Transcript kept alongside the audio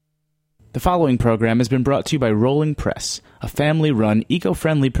The following program has been brought to you by Rolling Press, a family-run,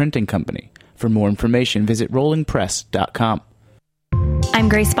 eco-friendly printing company. For more information, visit rollingpress.com. I'm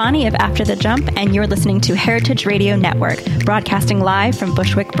Grace Bonney of After the Jump, and you're listening to Heritage Radio Network, broadcasting live from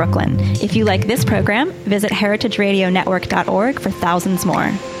Bushwick, Brooklyn. If you like this program, visit heritageradionetwork.org for thousands more.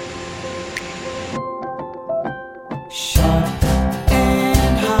 Sharp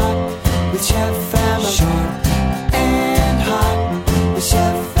and hot with Chef Emily. Sharp and hot with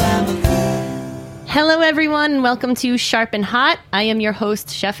Chef Emily. Hello, everyone. Welcome to Sharp and Hot. I am your host,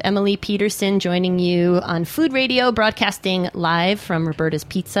 Chef Emily Peterson, joining you on Food Radio, broadcasting live from Roberta's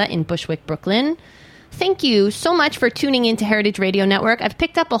Pizza in Bushwick, Brooklyn. Thank you so much for tuning into Heritage Radio Network. I've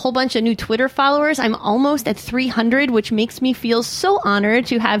picked up a whole bunch of new Twitter followers. I'm almost at 300, which makes me feel so honored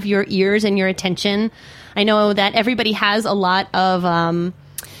to have your ears and your attention. I know that everybody has a lot of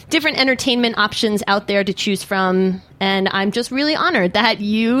different entertainment options out there to choose from, and I'm just really honored that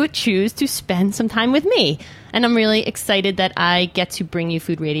you choose to spend some time with me. And I'm really excited that I get to bring you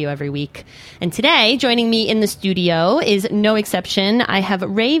food radio every week. And today, joining me in the studio is no exception. I have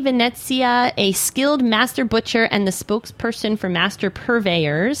Ray Venezia, a skilled master butcher and the spokesperson for Master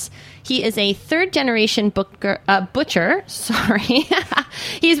Purveyors. He is a third-generation butcher.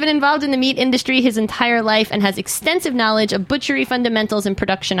 He's been involved in the meat industry his entire life and has extensive knowledge of butchery fundamentals and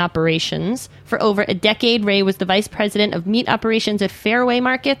production operations. For over a decade, Ray was the vice president of meat operations at Fairway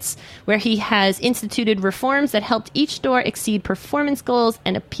Markets, where he has instituted reforms that helped each store exceed performance goals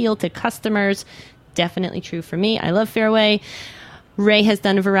and appeal to customers. Definitely true for me. I love Fairway. Ray has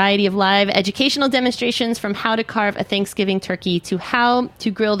done a variety of live educational demonstrations, from how to carve a Thanksgiving turkey to how to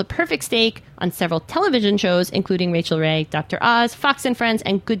grill the perfect steak, on several television shows, including Rachel Ray, Dr. Oz, Fox and Friends,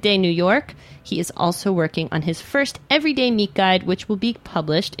 and Good Day New York. He is also working on his first Everyday Meat Guide, which will be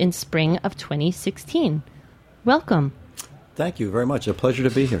published in spring of 2016. Welcome. Thank you very much. A pleasure to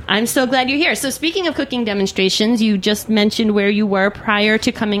be here. I'm so glad you're here. So speaking of cooking demonstrations, you just mentioned where you were prior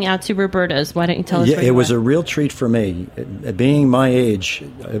to coming out to Roberta's. Why don't you tell us where you were? It was a real treat for me. Being my age,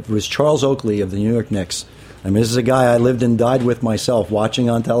 it was Charles Oakley of the New York Knicks. I mean, this is a guy I lived and died with myself, watching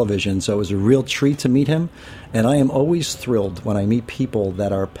on television, so it was a real treat to meet him. And I am always thrilled when I meet people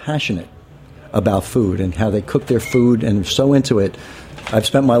that are passionate about food and how they cook their food and so into it. I've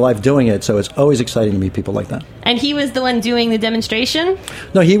spent my life doing it, so it's always exciting to meet people like that. And he was the one doing the demonstration?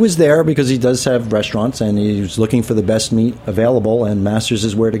 No, he was there because he does have restaurants, and he was looking for the best meat available, and Masters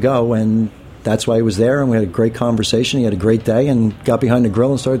is where to go, and that's why he was there, and we had a great conversation. He had a great day and got behind the grill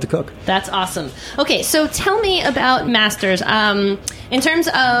and started to cook. That's awesome. Okay, so tell me about Masters. In terms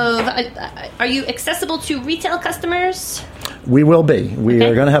of, are you accessible to retail customers? We will be. We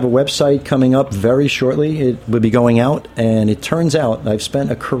are going to have a website coming up very shortly. It will be going out, and it turns out I've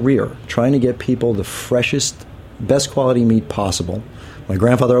spent a career trying to get people the freshest, best quality meat possible. My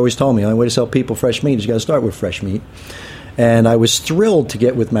grandfather always told me, the only way to sell people fresh meat is you got to start with fresh meat. And I was thrilled to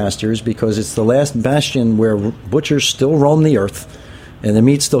get with Masters because it's the last bastion where butchers still roam the earth, and the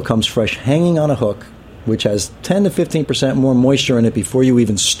meat still comes fresh, hanging on a hook, which has 10 to 15% more moisture in it before you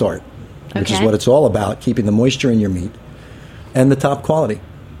even start, which is what it's all about, keeping the moisture in your meat. And the top quality,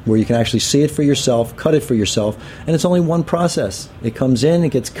 where you can actually see it for yourself, cut it for yourself, and it's only one process. It comes in, it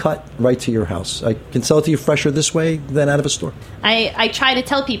gets cut right to your house. I can sell it to you fresher this way than out of a store. I try to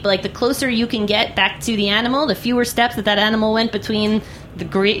tell people, like, the closer you can get back to the animal, the fewer steps that animal went between the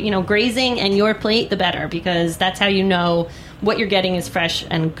grazing and your plate, the better, because that's how you know what you're getting is fresh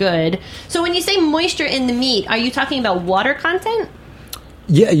and good. So when you say moisture in the meat, are you talking about water content?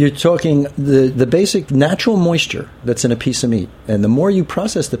 Yeah, you're talking the basic natural moisture that's in a piece of meat. And the more you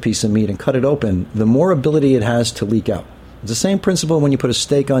process the piece of meat and cut it open, the more ability it has to leak out. It's the same principle when you put a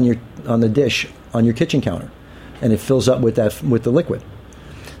steak on the dish on your kitchen counter, and it fills up with the liquid.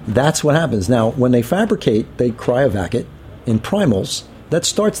 That's what happens. Now, when they fabricate, they cryovac it in primals. That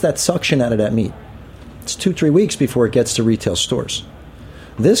starts that suction out of that meat. It's 2-3 weeks before it gets to retail stores.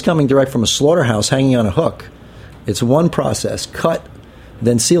 This coming direct from a slaughterhouse hanging on a hook, it's one process, cut,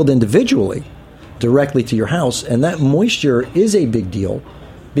 then sealed individually directly to your house. And that moisture is a big deal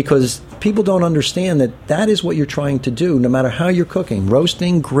because people don't understand that is what you're trying to do no matter how you're cooking,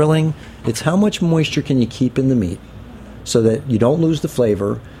 roasting, grilling. It's how much moisture can you keep in the meat so that you don't lose the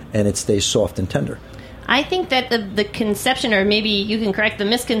flavor and it stays soft and tender. I think that the conception, or maybe you can correct the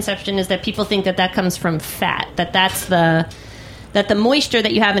misconception, is that people think that comes from fat, that the moisture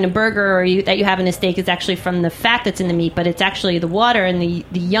that you have in a burger or that you have in a steak is actually from the fat that's in the meat, but it's actually the water, and the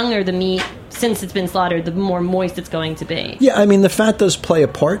younger the meat, since it's been slaughtered, the more moist it's going to be. Yeah, I mean, the fat does play a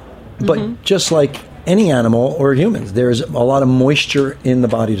part, but just like any animal or humans, there's a lot of moisture in the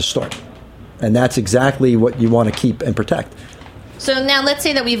body to start. And that's exactly what you want to keep and protect. So now let's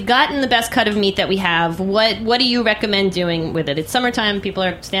say that we've gotten the best cut of meat that we have. What do you recommend doing with it? It's summertime. People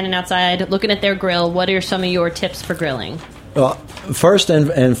are standing outside looking at their grill. What are some of your tips for grilling? Well, first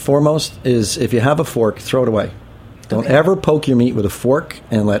and foremost is if you have a fork, throw it away. Don't ever poke your meat with a fork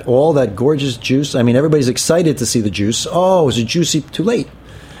and let all that gorgeous juice. I mean, everybody's excited to see the juice. Oh, is it juicy? Too late.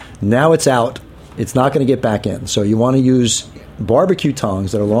 Now it's out. It's not going to get back in. So you want to use barbecue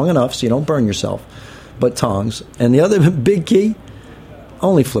tongs that are long enough so you don't burn yourself, but tongs. And the other big key,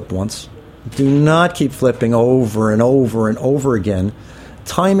 only flip once. Do not keep flipping over and over and over again.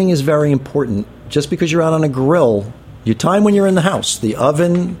 Timing is very important. Just because you're out on a grill, you time when you're in the house, the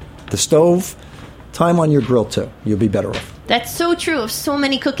oven, the stove, time on your grill too. You'll be better off. That's so true of so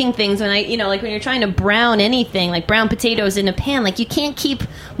many cooking things. When like when you're trying to brown anything, like brown potatoes in a pan, like you can't keep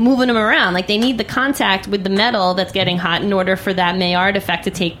moving them around. Like they need the contact with the metal that's getting hot in order for that Maillard effect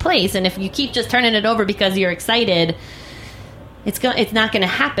to take place. And if you keep just turning it over because you're excited, it's not going to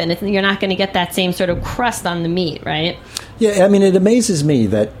happen. You're not going to get that same sort of crust on the meat, right? Yeah, I mean, it amazes me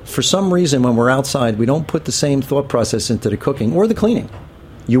that for some reason when we're outside, we don't put the same thought process into the cooking or the cleaning.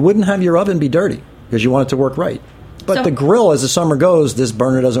 You wouldn't have your oven be dirty because you want it to work right. But the grill, as the summer goes, this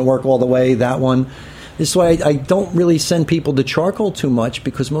burner doesn't work all the way, that one. This is why I don't really send people to charcoal too much,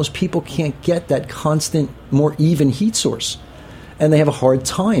 because most people can't get that constant, more even heat source. And they have a hard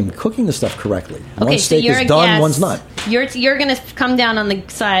time cooking the stuff correctly. Okay, one steak is done, one's not. You're going to come down on the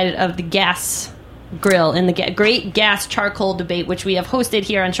side of the gas grill in the great gas charcoal debate, which we have hosted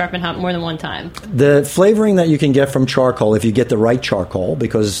here on Sharp and Hot more than one time. The flavoring that you can get from charcoal, if you get the right charcoal,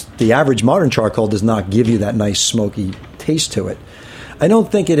 because the average modern charcoal does not give you that nice smoky taste to it, I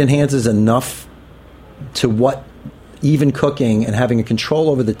don't think it enhances enough to what even cooking and having a control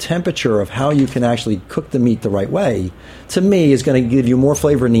over the temperature of how you can actually cook the meat the right way, to me, is going to give you more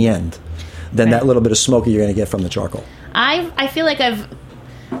flavor in the end than that little bit of smoky you're going to get from the charcoal. I feel like I've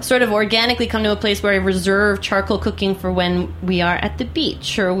sort of organically come to a place where I reserve charcoal cooking for when we are at the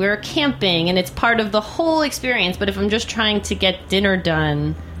beach or we're camping, and it's part of the whole experience. But if I'm just trying to get dinner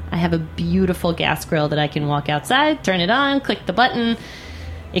done, I have a beautiful gas grill that I can walk outside, turn it on, click the button,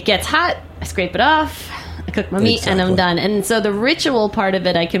 it gets hot, I scrape it off, I cook my meat, and I'm done. And so the ritual part of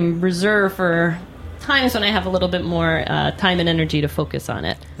it I can reserve for times when I have a little bit more time and energy to focus on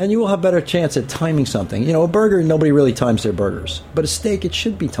it. And you will have better chance at timing something. You know, a burger, nobody really times their burgers. But a steak, it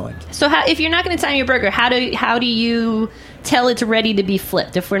should be timed. So if you're not going to time your burger, how do you tell it's ready to be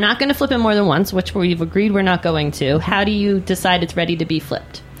flipped? If we're not going to flip it more than once, which we've agreed we're not going to, how do you decide it's ready to be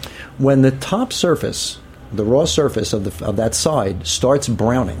flipped? When the top surface, the raw surface of that side starts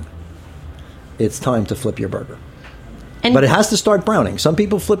browning, it's time to flip your burger. But it has to start browning. Some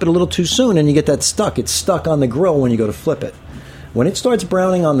people flip it a little too soon and you get that stuck. It's stuck on the grill when you go to flip it. When it starts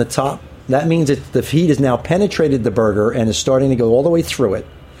browning on the top, that means the heat has now penetrated the burger and is starting to go all the way through it.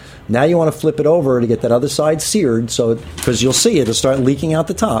 Now you want to flip it over to get that other side seared, because you'll see it'll start leaking out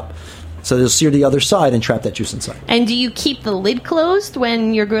the top. So they'll sear the other side and trap that juice inside. And do you keep the lid closed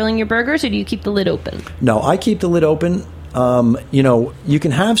when you're grilling your burgers, or do you keep the lid open? No, I keep the lid open. You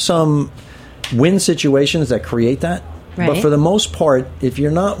can have some wind situations that create that. Right. But for the most part, if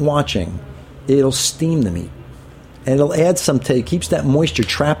you're not watching, it'll steam the meat. And it'll add it keeps that moisture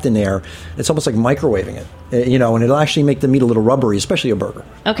trapped in there. It's almost like microwaving it, and it'll actually make the meat a little rubbery, especially a burger.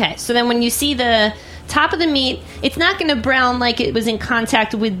 Okay, so then when you see the top of the meat, it's not going to brown like it was in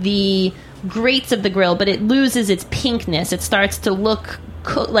contact with the grates of the grill, but it loses its pinkness. It starts to look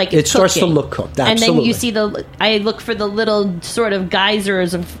like it's starts to look cooked. Absolutely. And then you see I look for the little sort of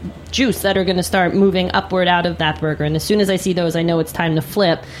geysers of juice that are going to start moving upward out of that burger. And as soon as I see those, I know it's time to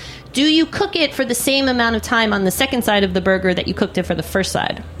flip. Do you cook it for the same amount of time on the second side of the burger that you cooked it for the first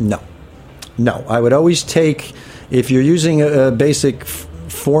side? No. I would always take, if you're using a basic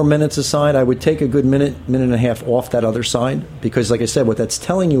 4 minutes a side, I would take a good minute and a half off that other side, because like I said, what that's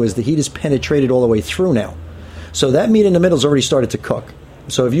telling you is the heat is penetrated all the way through now. So that meat in the middle has already started to cook.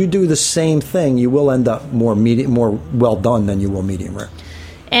 So if you do the same thing, you will end up more well done than you will medium rare.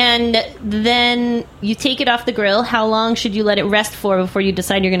 And then you take it off the grill. How long should you let it rest for before you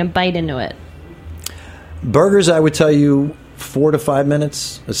decide you're going to bite into it? Burgers, I would tell you 4 to 5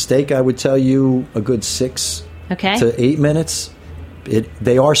 minutes. A steak, I would tell you a good 6 to 8 minutes.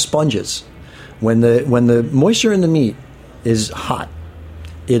 They are sponges. When the moisture in the meat is hot,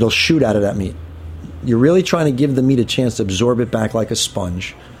 it'll shoot out of that meat. You're really trying to give the meat a chance to absorb it back like a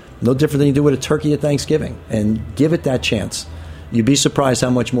sponge. No different than you do with a turkey at Thanksgiving. And give it that chance. You'd be surprised how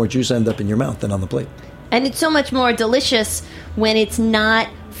much more juice ends up in your mouth than on the plate. And it's so much more delicious when it's not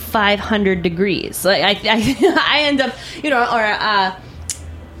 500 degrees. Like I end up,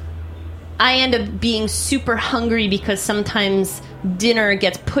 I end up being super hungry because sometimes dinner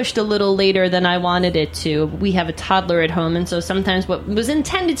gets pushed a little later than I wanted it to. We have a toddler at home, and so sometimes what was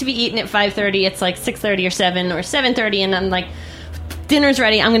intended to be eaten at 5:30, it's like 6:30 or 7 or 7:30, and I'm like, dinner's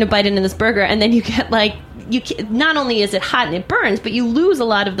ready, I'm going to bite into this burger, and then you get like, not only is it hot and it burns, but you lose a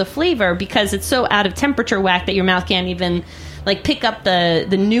lot of the flavor because it's so out of temperature whack that your mouth can't even like pick up the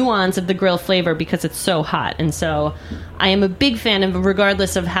nuance of the grill flavor because it's so hot. And so I am a big fan of,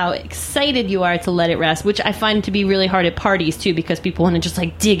 regardless of how excited you are to let it rest, which I find to be really hard at parties too, because people want to just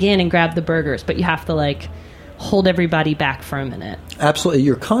like dig in and grab the burgers, but you have to like hold everybody back for a minute. Absolutely.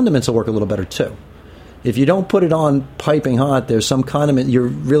 Your condiments will work a little better too. If you don't put it on piping hot, there's some condiment, you're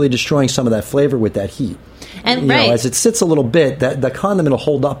really destroying some of that flavor with that heat. And you right. know, as it sits a little bit, that the condiment will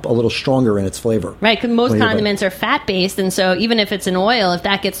hold up a little stronger in its flavor. Right, because most condiments are fat-based, and so even if it's in oil, if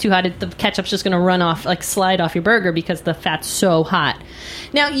that gets too hot, the ketchup's just going to run off, like slide off your burger because the fat's so hot.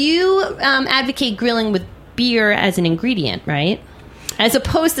 Now, you advocate grilling with beer as an ingredient, right? As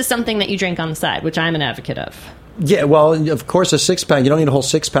opposed to something that you drink on the side, which I'm an advocate of. Yeah, well, of course, a six-pack, you don't need a whole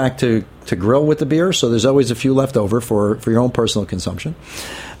six-pack to grill with the beer, so there's always a few left over for your own personal consumption.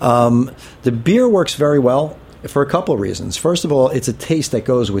 The beer works very well for a couple of reasons. First of all, it's a taste that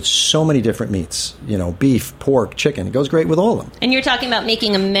goes with so many different meats, you know, beef, pork, chicken. It goes great with all of them. And you're talking about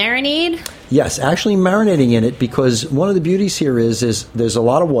making a marinade? Yes, actually marinating in it, because one of the beauties here is there's a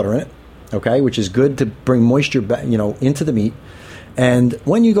lot of water in it, okay, which is good to bring moisture back, you know, into the meat. And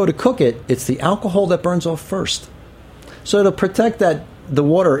when you go to cook it, it's the alcohol that burns off first. So it'll protect the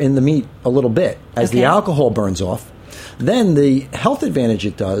water in the meat a little bit as the alcohol burns off. Then the health advantage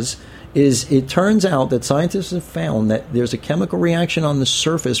it does is it turns out that scientists have found that there's a chemical reaction on the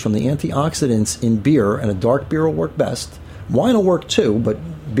surface from the antioxidants in beer, and a dark beer will work best. Wine will work too, but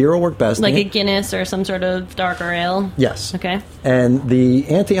beer will work best. Like a Guinness or some sort of darker ale? Yes. Okay. And the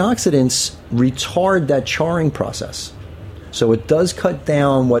antioxidants retard that charring process. So it does cut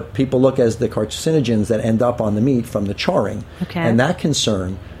down what people look as the carcinogens that end up on the meat from the charring. Okay. And that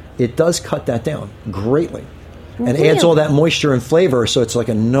concern, it does cut that down greatly. And adds all that moisture and flavor, so it's like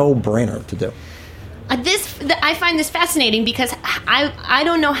a no-brainer to do. I find this fascinating because I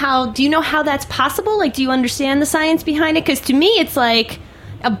don't know how... Do you know how that's possible? Like, do you understand the science behind it? Because to me, it's like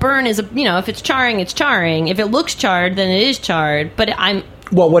a burn is, if it's charring, it's charring. If it looks charred, then it is charred. But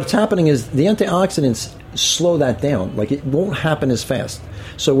Well, what's happening is the antioxidants slow that down. Like, it won't happen as fast.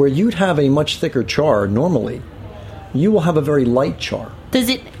 So where you'd have a much thicker char normally, you will have a very light char. Does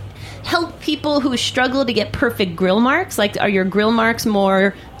it help people who struggle to get perfect grill marks? Like, are your grill marks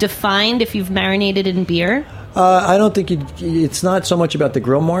more defined if you've marinated in beer? I don't think it's not so much about the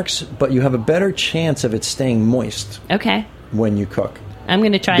grill marks, but you have a better chance of it staying moist. Okay. When you cook. I'm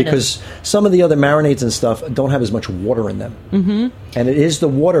going to try because some of the other marinades and stuff don't have as much water in them. Mm-hmm. And it is the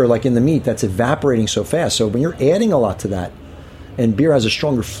water, like in the meat, that's evaporating so fast. So when you're adding a lot to that, and beer has a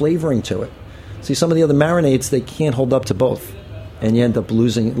stronger flavoring to it, see, some of the other marinades, they can't hold up to both. And you end up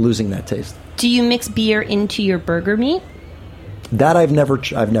losing that taste. Do you mix beer into your burger meat? That I've never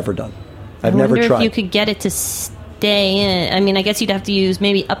done. I've never tried. I wonder if you could get it to stay in. I mean, I guess you'd have to use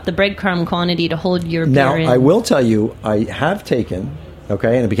maybe up the breadcrumb quantity to hold your beer in. Now, I will tell you, I have taken,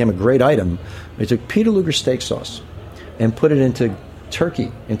 okay, and it became a great item. I took Peter Luger steak sauce and put it into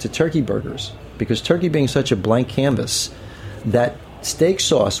turkey burgers, because turkey being such a blank canvas, that steak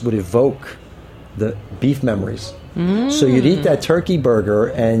sauce would evoke the beef memories. So you'd eat that turkey burger,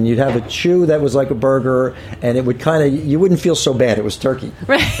 and you'd have a chew that was like a burger, and it would you wouldn't feel so bad. It was turkey.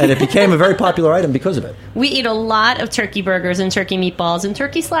 Right. And it became a very popular item because of it. We eat a lot of turkey burgers and turkey meatballs and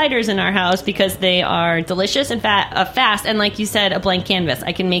turkey sliders in our house because they are delicious and fast, and like you said, a blank canvas.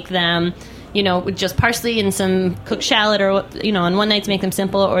 I can make them, with just parsley and some cooked shallot, or, on one night to make them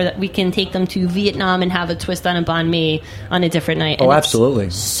simple, or that we can take them to Vietnam and have a twist on a banh mi on a different night. And absolutely.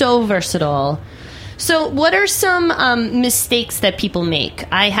 It's so versatile. So what are some mistakes that people make?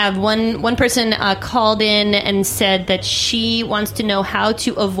 I have one person called in and said that she wants to know how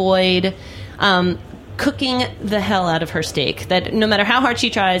to avoid cooking the hell out of her steak. That no matter how hard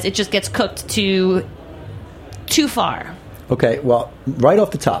she tries, it just gets cooked too far. Okay, well, right off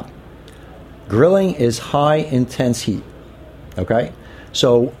the top, grilling is high, intense heat. Okay?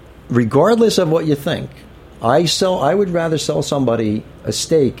 So regardless of what you think, I would rather sell somebody a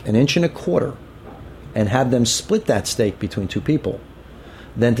steak 1.25 inches and have them split that steak between two people,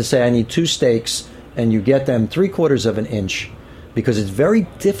 than to say I need 2 steaks and you get them 3/4 inch, because it's very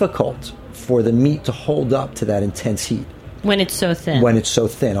difficult for the meat to hold up to that intense heat. When it's so thin. When it's so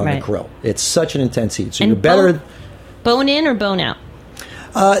thin on the grill. It's such an intense heat. So you're better... Bone in or bone out?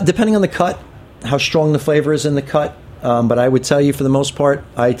 Depending on the cut, how strong the flavor is in the cut. But I would tell you, for the most part,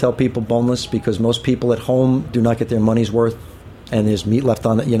 I tell people boneless, because most people at home do not get their money's worth and there's meat left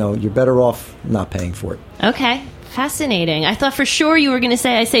on it, you're better off not paying for it. Okay. Fascinating. I thought for sure you were going to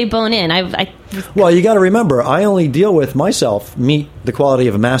say I say bone in. Well, you got to remember, I only deal with myself meat the quality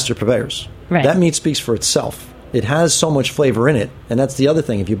of a master purveyors. Right. That meat speaks for itself. It has so much flavor in it, and that's the other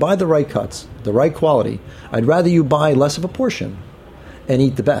thing. If you buy the right cuts, the right quality, I'd rather you buy less of a portion and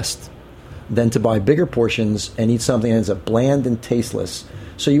eat the best than to buy bigger portions and eat something that ends up bland and tasteless.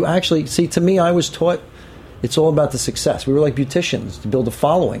 So you actually, see, to me, I was taught it's all about the success. We were like beauticians to build a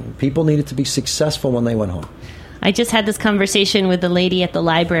following. People needed to be successful when they went home. I just had this conversation with the lady at the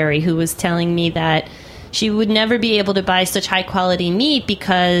library who was telling me that she would never be able to buy such high quality meat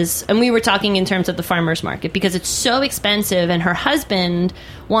because, and we were talking in terms of the farmer's market, because it's so expensive, and her husband,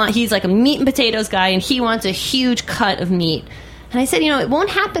 he's like a meat and potatoes guy, and he wants a huge cut of meat. And I said, it won't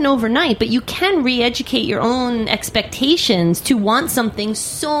happen overnight, but you can re-educate your own expectations to want something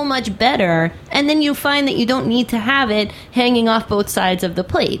so much better, and then you find that you don't need to have it hanging off both sides of the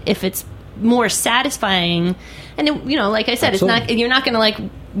plate. If it's more satisfying, and like I said, Absolutely. it's not, you're not going to like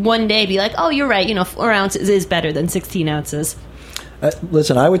one day be like, oh, you're right, 4 ounces is better than 16 ounces.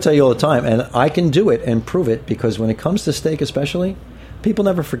 Listen, I would tell you all the time, and I can do it and prove it, because when it comes to steak especially, people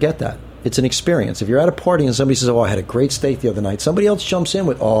never forget that. It's an experience. If you're at a party and somebody says, oh, I had a great steak the other night, somebody else jumps in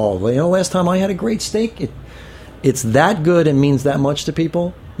with, oh, last time I had a great steak, it's that good and means that much to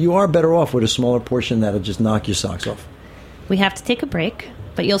people. You are better off with a smaller portion that'll just knock your socks off. We have to take a break,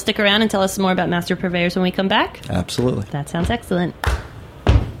 but you'll stick around and tell us more about Master Purveyors when we come back? Absolutely. That sounds excellent.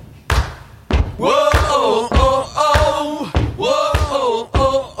 Whoa, oh, oh, oh. Whoa, oh,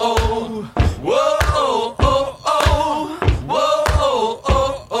 oh, oh. Whoa, oh, oh, oh. Whoa, oh,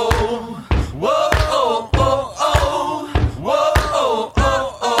 oh, oh. Whoa, oh, oh, oh. Whoa, oh, oh,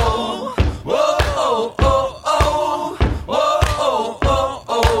 oh. Whoa, oh, oh, oh. Whoa, oh, oh, oh.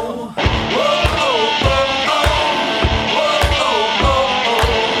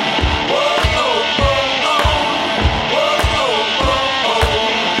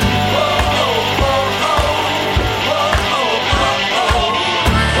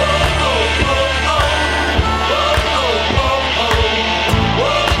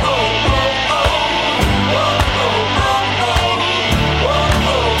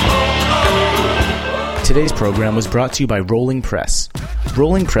 Today's program was brought to you by Rolling Press.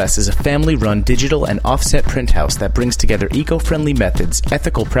 Rolling Press is a family-run digital and offset print house that brings together eco-friendly methods,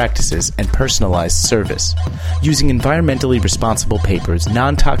 ethical practices, and personalized service. Using environmentally responsible papers,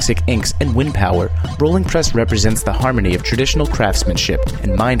 non-toxic inks, and wind power, Rolling Press represents the harmony of traditional craftsmanship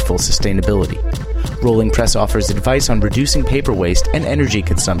and mindful sustainability. Rolling Press offers advice on reducing paper waste and energy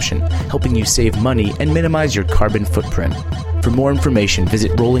consumption, helping you save money and minimize your carbon footprint. For more information,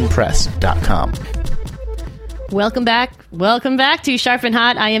 visit rollingpress.com. Welcome back to Sharp and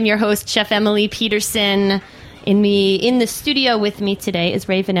Hot. I am your host, Chef Emily Peterson. In the studio with me today is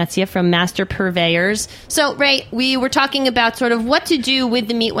Ray Venezia from Master Purveyors. So, Ray, we were talking about sort of what to do with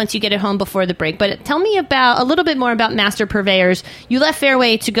the meat once you get it home before the break. But tell me a little bit more about Master Purveyors. You left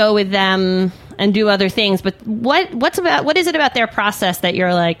Fairway to go with them and do other things. But what is it about their process that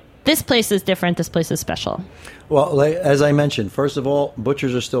you're like, this place is different, this place is special? Well, as I mentioned, first of all,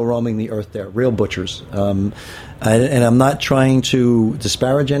 butchers are still roaming the earth there, real butchers. And I'm not trying to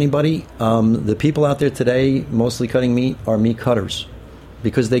disparage anybody. The people out there today, mostly cutting meat, are meat cutters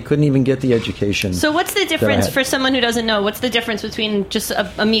because they couldn't even get the education. So what's the difference for someone who doesn't know? What's the difference between just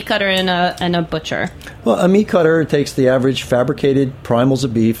a meat cutter and a butcher? Well, a meat cutter takes the average fabricated primals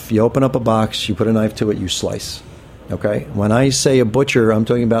of beef. You open up a box, you put a knife to it, you slice. Okay? When I say a butcher, I'm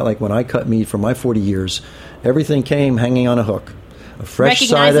talking about like when I cut meat for my 40 years, everything came hanging on a hook. A fresh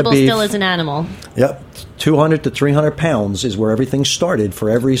side of beef. Recognizable still as an animal. Yep. 200 to 300 pounds is where everything started for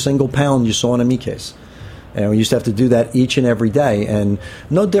every single pound you saw in a meat case. And we used to have to do that each and every day. And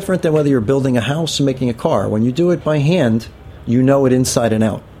no different than whether you're building a house or making a car. When you do it by hand, you know it inside and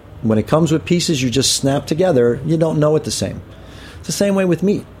out. When it comes with pieces you just snap together, you don't know it the same. It's the same way with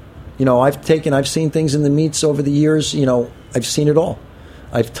meat. I've seen things in the meats over the years. I've seen it all.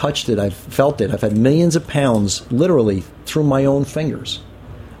 I've touched it. I've felt it. I've had millions of pounds, literally, through my own fingers.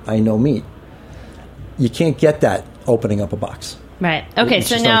 I know meat. You can't get that opening up a box. Right. Okay,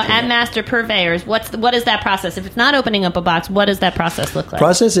 so now at Master Purveyors, what is that process? If it's not opening up a box, what does that process look like?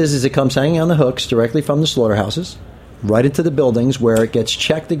 Process is it comes hanging on the hooks directly from the slaughterhouses, right into the buildings where it gets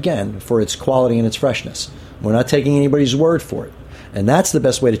checked again for its quality and its freshness. We're not taking anybody's word for it. And that's the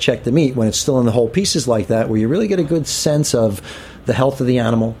best way to check the meat when it's still in the whole pieces like that, where you really get a good sense of the health of the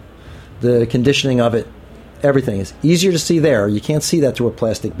animal, the conditioning of it, everything. It's easier to see there. You can't see that through a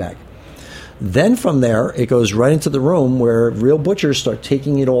plastic bag. Then from there, it goes right into the room where real butchers start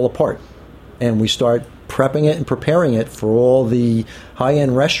taking it all apart. And we start prepping it and preparing it for all the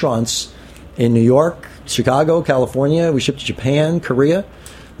high-end restaurants in New York, Chicago, California. We ship to Japan, Korea,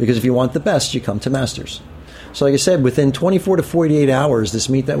 because if you want the best, you come to Masters. So like I said, within 24 to 48 hours, this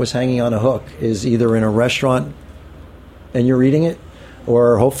meat that was hanging on a hook is either in a restaurant and you're eating it,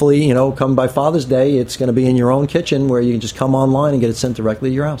 or hopefully, come by Father's Day, it's going to be in your own kitchen where you can just come online and get it sent directly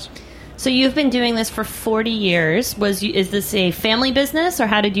to your house. So you've been doing this for 40 years. Is this a family business, or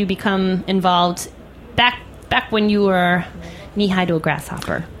how did you become involved back when you were knee-high to a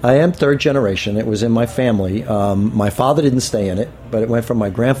grasshopper? I am third generation. It was in my family. My father didn't stay in it, but it went from my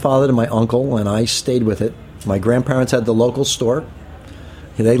grandfather to my uncle, and I stayed with it. My grandparents had the local store.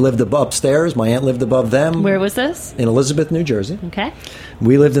 They lived upstairs. My aunt lived above them. Where was this? In Elizabeth, New Jersey. Okay.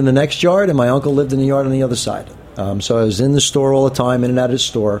 We lived in the next yard, and my uncle lived in the yard on the other side. So I was in the store all the time, in and out of the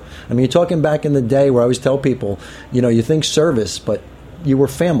store. I mean, you're talking back in the day where I always tell people, you think service, but you were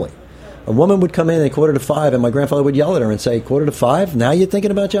family. A woman would come in at 4:45, and my grandfather would yell at her and say, 4:45? Now you're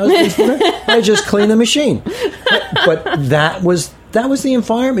thinking about your husband's dinner? I just cleaned the machine. But that was the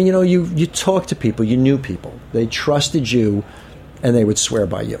environment. You talked to people. You knew people. They trusted you, and they would swear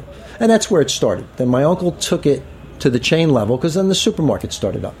by you. And that's where it started. Then my uncle took it to the chain level, because then the supermarket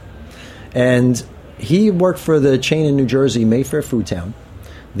started up. And he worked for the chain in New Jersey, Mayfair Foodtown,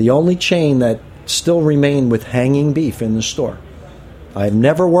 the only chain that still remained with hanging beef in the store. I've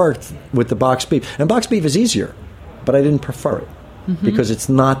never worked with the boxed beef. And boxed beef is easier, but I didn't prefer it because it's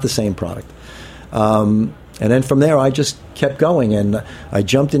not the same product. And then from there, I just kept going. And I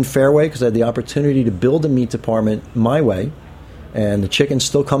jumped in Fairway because I had the opportunity to build a meat department my way. And the chicken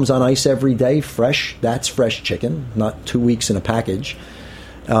still comes on ice every day, fresh. That's fresh chicken, not 2 weeks in a package.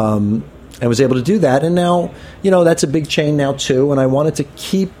 I was able to do that. And now, that's a big chain now, too. And I wanted to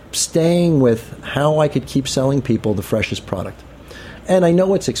keep staying with how I could keep selling people the freshest product. And I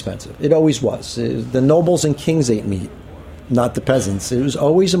know it's expensive. It always was. The nobles and kings ate meat, not the peasants. It was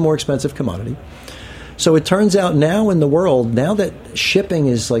always a more expensive commodity. So it turns out now in the world, now that shipping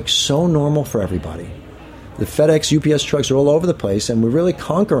is like so normal for everybody, the FedEx, UPS trucks are all over the place, and we're really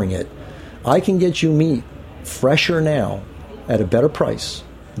conquering it. I can get you meat fresher now at a better price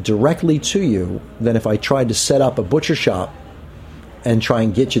directly to you than if I tried to set up a butcher shop and try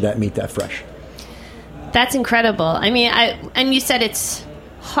and get you that meat that fresh. That's incredible. I mean, and you said it's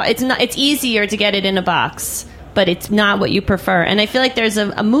easier to get it in a box, but it's not what you prefer. And I feel like there's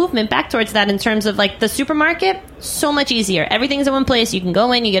a movement back towards that in terms of like the supermarket, so much easier. Everything's in one place. You can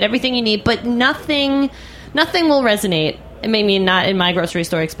go in, you get everything you need, but nothing will resonate. Maybe not in my grocery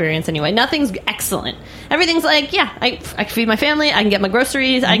store experience anyway. Nothing's excellent. Everything's like, I can feed my family, I can get my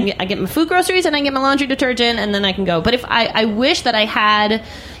groceries, I get my food groceries, and I can get my laundry detergent, and then I can go. But if I wish that I had,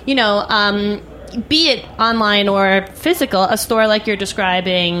 be it online or physical, a store like you're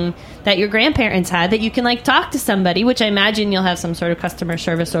describing that your grandparents had, that you can like talk to somebody, which I imagine you'll have some sort of customer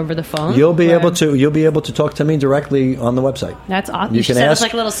service over the phone. You'll be able to talk to me directly on the website. That's awesome. You can set ask up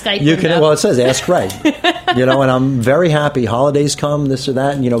like a little Skype. Well, it says Ask Ray. And I'm very happy. Holidays come, this or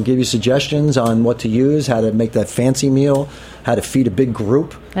that, and give you suggestions on what to use, how to make that fancy meal, how to feed a big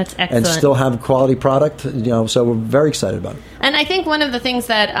group. That's excellent. And still have quality product. So we're very excited about it. And I think one of the things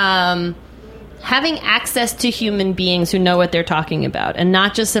that having access to human beings who know what they're talking about, and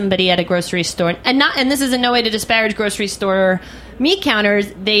not just somebody at a grocery store, and this is in no way to disparage grocery store meat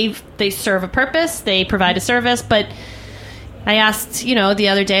counters. They serve a purpose, they provide a service. But I asked, the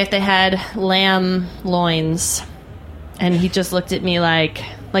other day if they had lamb loins, and he just looked at me like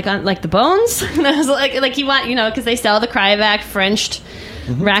the bones. And I was like he want, because they sell the cryovac Frenched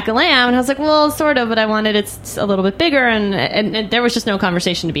rack of lamb, and I was like, well, sort of, but I wanted it a little bit bigger, and there was just no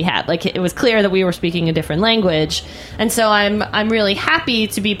conversation to be had. Like, it was clear that we were speaking a different language, and so I'm really happy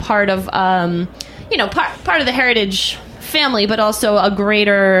to be part of part of the heritage family, but also a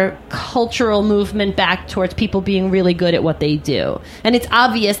greater cultural movement back towards people being really good at what they do. And it's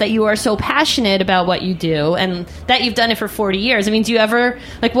obvious that you are so passionate about what you do, and that you've done it for 40 years. I mean, do you ever,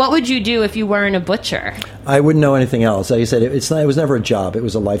 what would you do if you weren't a butcher? I wouldn't know anything else. Like I said, it was never a job. It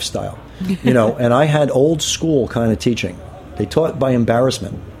was a lifestyle. And I had old school kind of teaching. They taught by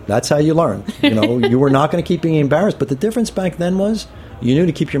embarrassment. That's how you learn. You were not going to keep being embarrassed. But the difference back then was you knew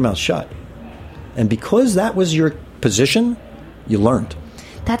to keep your mouth shut. And because that was your position, you learned.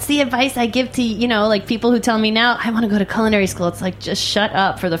 That's the advice I give to, people who tell me now, I want to go to culinary school. It's like, just shut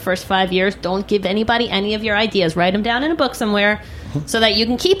up for the first 5 years. Don't give anybody any of your ideas. Write them down in a book somewhere so that you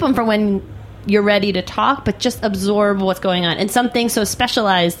can keep them for when you're ready to talk, but just absorb what's going on. And something so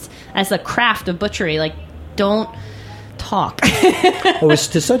specialized as the craft of butchery, don't talk. It was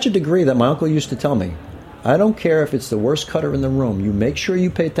to such a degree that my uncle used to tell me, I don't care if it's the worst cutter in the room. You make sure you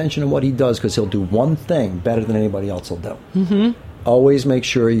pay attention to what he does, because he'll do one thing better than anybody else will do. Mm-hmm. Always make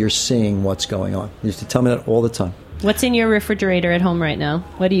sure you're seeing what's going on. He used to tell me that all the time. What's in your refrigerator at home right now?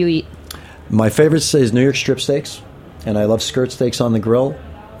 What do you eat? My favorite is New York strip steaks, and I love skirt steaks on the grill.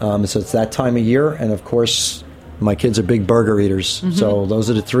 So it's that time of year, and of course, my kids are big burger eaters. Mm-hmm. So those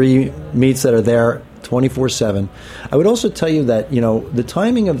are the three meats that are there 24/7. I would also tell you that, the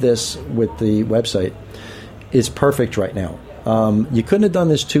timing of this with the website is perfect right now. You couldn't have done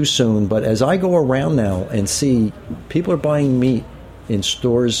this too soon, but as I go around now and see people are buying meat in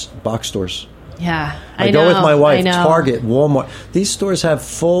stores, box stores. Yeah, I go with my wife, Target, Walmart. These stores have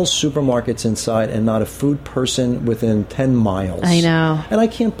full supermarkets inside and not a food person within 10 miles. I know. And I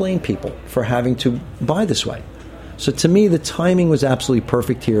can't blame people for having to buy this way. So to me, the timing was absolutely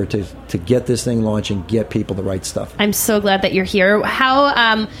perfect here to get this thing launched and get people the right stuff. I'm so glad that you're here.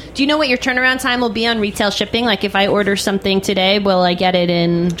 How do you know what your turnaround time will be on retail shipping? Like if I order something today, will I get it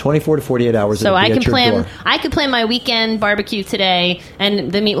in 24 to 48 hours? So I can plan. I could plan my weekend barbecue today,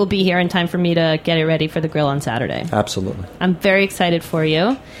 and the meat will be here in time for me to get it ready for the grill on Saturday. Absolutely. I'm very excited for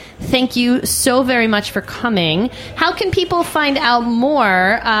you. Thank you so very much for coming. How can people find out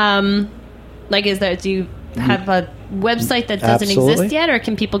more? Do you have a website that doesn't exist yet, or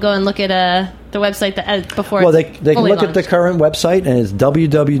can people go and look at the website that before? Well, they can look launched? at the current website, and it's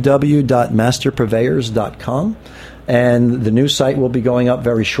www.masterpurveyors.com, and the new site will be going up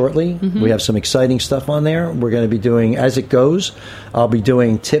very shortly. Mm-hmm. We have some exciting stuff on there. We're going to be doing, as it goes, I'll be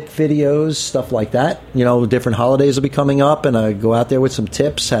doing tip videos, stuff like that. Different holidays will be coming up, and I go out there with some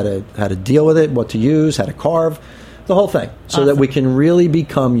tips, how to deal with it, what to use, how to carve, the whole thing, so that we can really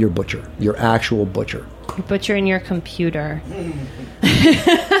become your butcher, your actual butcher. Butcher in your computer.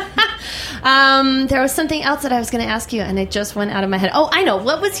 There was something else that I was going to ask you, and it just went out of my head. Oh, I know.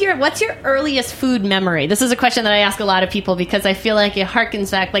 What's your earliest food memory? This is a question that I ask a lot of people because I feel like it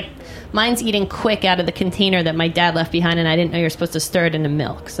harkens back. Like mine's eating quick out of the container that my dad left behind, and I didn't know you're supposed to stir it into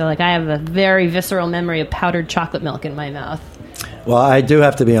milk. So like I have a very visceral memory of powdered chocolate milk in my mouth. Well, I do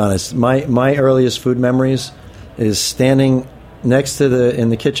have to be honest. My earliest food memories is standing in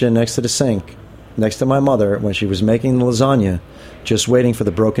the kitchen next to the sink, next to my mother when she was making the lasagna, just waiting for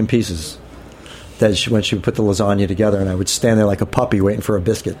the broken pieces. When she would put the lasagna together, and I would stand there like a puppy waiting for a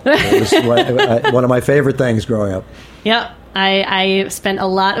biscuit. It was one of my favorite things growing up. Yep. I spent a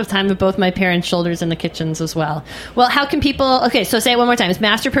lot of time with both my parents' shoulders in the kitchens as well. Well, how can people... Okay, so say it one more time. It's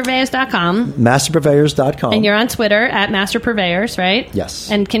masterpurveyors.com. Masterpurveyors.com. And you're on Twitter at masterpurveyors, right?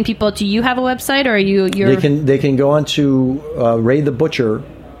 Yes. And can people... Do you have a website, or are you're... They can go on to Ray the Butcher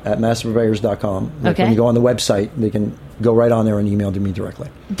at masterpurveyors.com. Okay. When you go on the website, they can go right on there and email to me directly.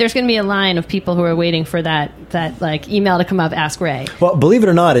 There's going to be a line of people who are waiting for that like email to come up, Ask Ray. Well, believe it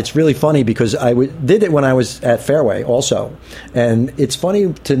or not, it's really funny because I did it when I was at Fairway also. And it's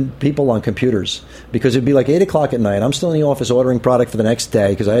funny to people on computers because it'd be like 8 o'clock at night. I'm still in the office ordering product for the next day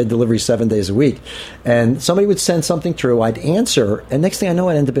because I had delivery 7 days a week. And somebody would send something through. I'd answer. And next thing I know,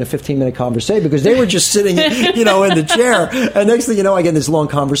 I'd end up in a 15-minute conversation because they were just sitting in the chair. And next thing you know, I get this long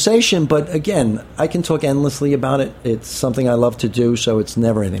conversation. But again, I can talk endlessly about it. It's something I love to do, so it's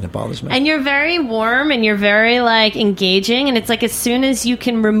never anything that bothers me. And you're very warm and you're very like engaging, and it's like as soon as you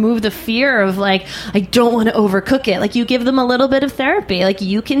can remove the fear of like, I don't want to overcook it, like you give them a little bit of therapy, like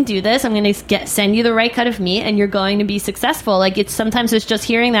you can do this, I'm going to send you the right cut of meat and you're going to be successful. Like sometimes it's just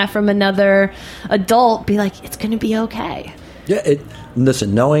hearing that from another adult be like, it's going to be okay. Yeah,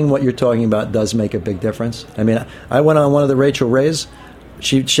 listen, knowing what you're talking about does make a big difference. I mean, I went on one of the Rachel Rays,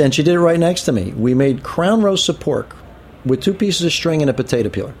 she did it right next to me. We made crown roast of pork with 2 pieces of string and a potato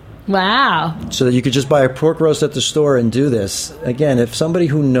peeler. Wow. So that you could just buy a pork roast at the store and do this. Again, if somebody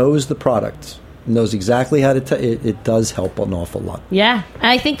who knows the product knows exactly how to it does help an awful lot. Yeah.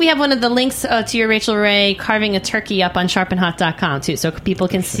 I think we have one of the links to your Rachel Ray carving a turkey up on sharpandhot.com too, so people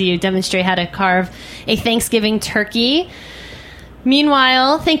can see you demonstrate how to carve a Thanksgiving turkey.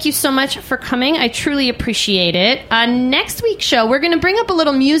 Meanwhile, thank you so much for coming. I truly appreciate it. On next week's show, we're going to bring up a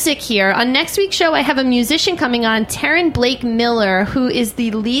little music here. On next week's show, I have a musician coming on, Taryn Blake Miller, who is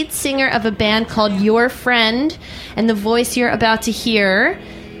the lead singer of a band called Your Friend, and the voice you're about to hear.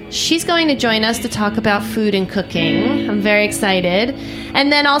 She's going to join us to talk about food and cooking. I'm very excited.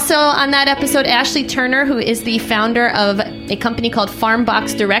 And then also on that episode, Ashley Turner, who is the founder of a company called Farm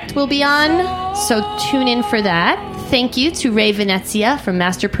Box Direct, will be on. So tune in for that. Thank you to Ray Venezia from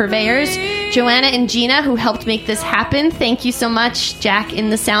Master Purveyors, Joanna and Gina, who helped make this happen. Thank you so much. Jack in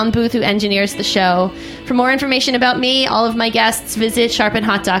the sound booth, who engineers the show. For more information about me, all of my guests, visit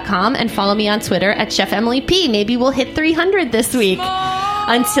sharpandhot.com and follow me on Twitter at Chef Emily P. Maybe we'll hit 300 this week.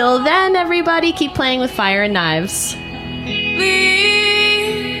 Until then, everybody, keep playing with fire and knives.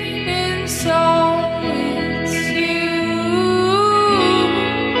 Leaving so it's you.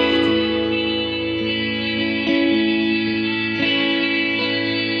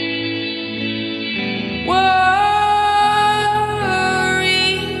 Worry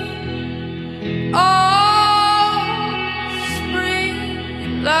all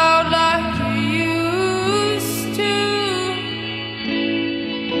spring loud like you used to.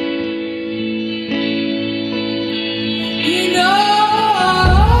 You know.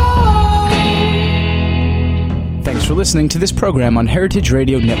 Thanks for listening to this program on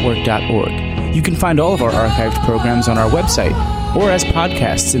heritageradionetwork.org. You can find all of our archived programs on our website or as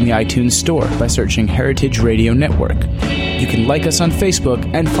podcasts in the iTunes Store by searching Heritage Radio Network. You can like us on Facebook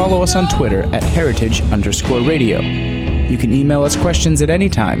and follow us on Twitter at heritage_radio. You can email us questions at any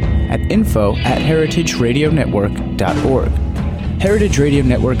time at info@heritageradionetwork.org. Heritage Radio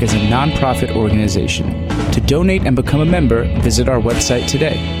Network is a non-profit organization. To donate and become a member, visit our website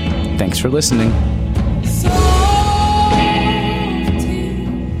today. Thanks for listening. So